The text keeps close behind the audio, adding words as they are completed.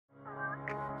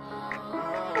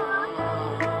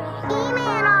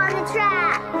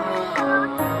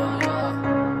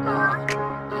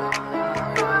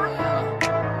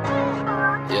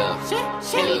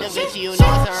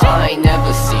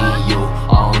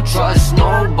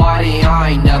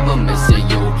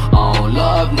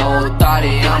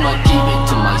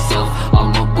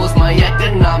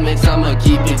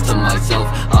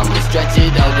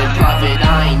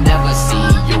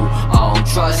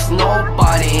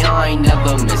I ain't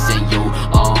never missing you.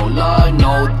 I don't love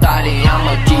no thotty,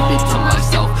 I'ma keep it to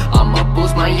myself. I'ma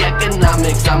boost my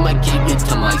economics, I'ma keep it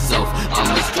to myself.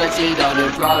 I'ma stretch it out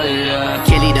and probably, yeah.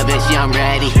 Killy Da Vinci, I'm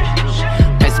ready.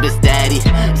 Best bit steady,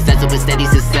 sense of steady,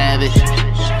 so savage.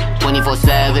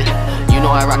 24/7, you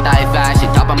know I rock the high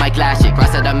fashion. Top of my class shit,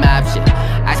 cross at the map shit.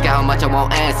 Ask her how much I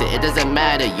won't answer, it doesn't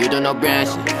matter, you don't know brand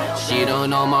shit. She don't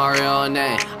know my real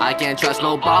name, I can't trust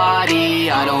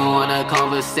nobody. I don't wanna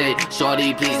conversate,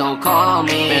 shorty please don't call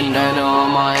me. Bandana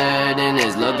on my head and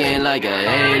it's looking like a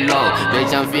halo.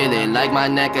 Bitch I'm feeling like my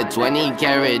neck a 20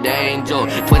 karat angel.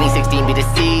 2016 be the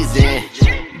season,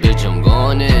 bitch I'm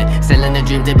going in. Selling the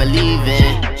dreams they believe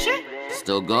in,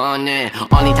 still going in.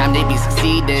 Only time they be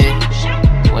succeeding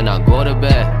when I go to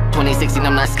bed. 2016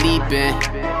 I'm not sleeping,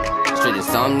 straight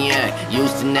insomniac.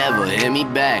 Used to never hit me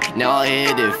back, now I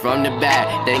hit it from the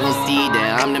back. They gon' see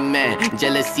that I'm the man.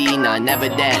 Jealousy, nah, never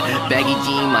that. Baggy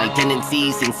jean, my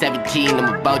tendencies. Since 17,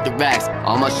 I'm about the racks.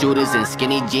 All my shooters in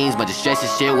skinny jeans, but the stress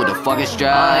is shit with a fucking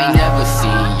strap. I ain't never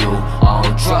seen you, I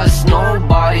don't trust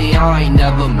nobody. I ain't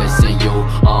never missing you.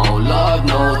 I don't love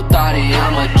no thotty,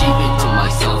 I'ma keep it to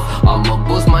myself. I'ma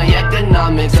boost my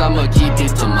economics, I'ma keep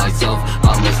it to myself.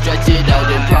 I'ma stretch it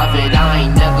out and profit. I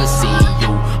ain't never seen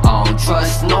you, I don't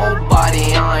trust nobody,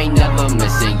 I ain't never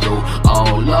missing you. I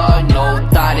don't love no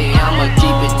thotty, I'ma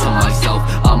keep it to myself.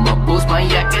 I'ma boost my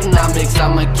economics,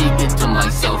 I'ma keep it to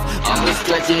myself. I'ma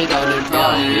stretch it out and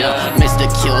probably, yeah. Mr.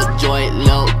 Killjoy,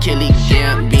 Lil Killy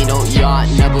Gambino, y'all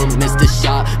never missed a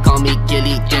shot. Call me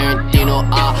Gilly Tarantino,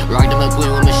 I rock the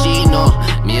McQueen with Machino.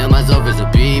 Me and myself as a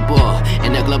people,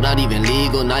 in the club not even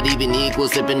legal, not even equal,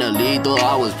 sipping the lethal.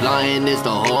 I was flying this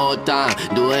the whole time,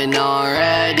 doing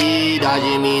already,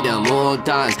 dodging me the more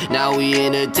times. Now we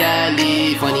in the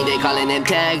tally, funny they calling and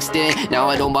texting. Now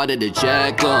I don't bother to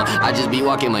check on, I just be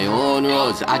walking my own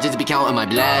roads, I just be counting my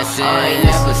blessings. I ain't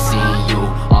never seen you,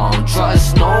 I don't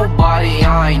trust nobody,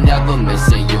 I ain't never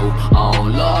missing you. I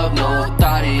don't love no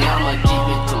thotty, I'ma keep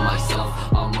it to myself.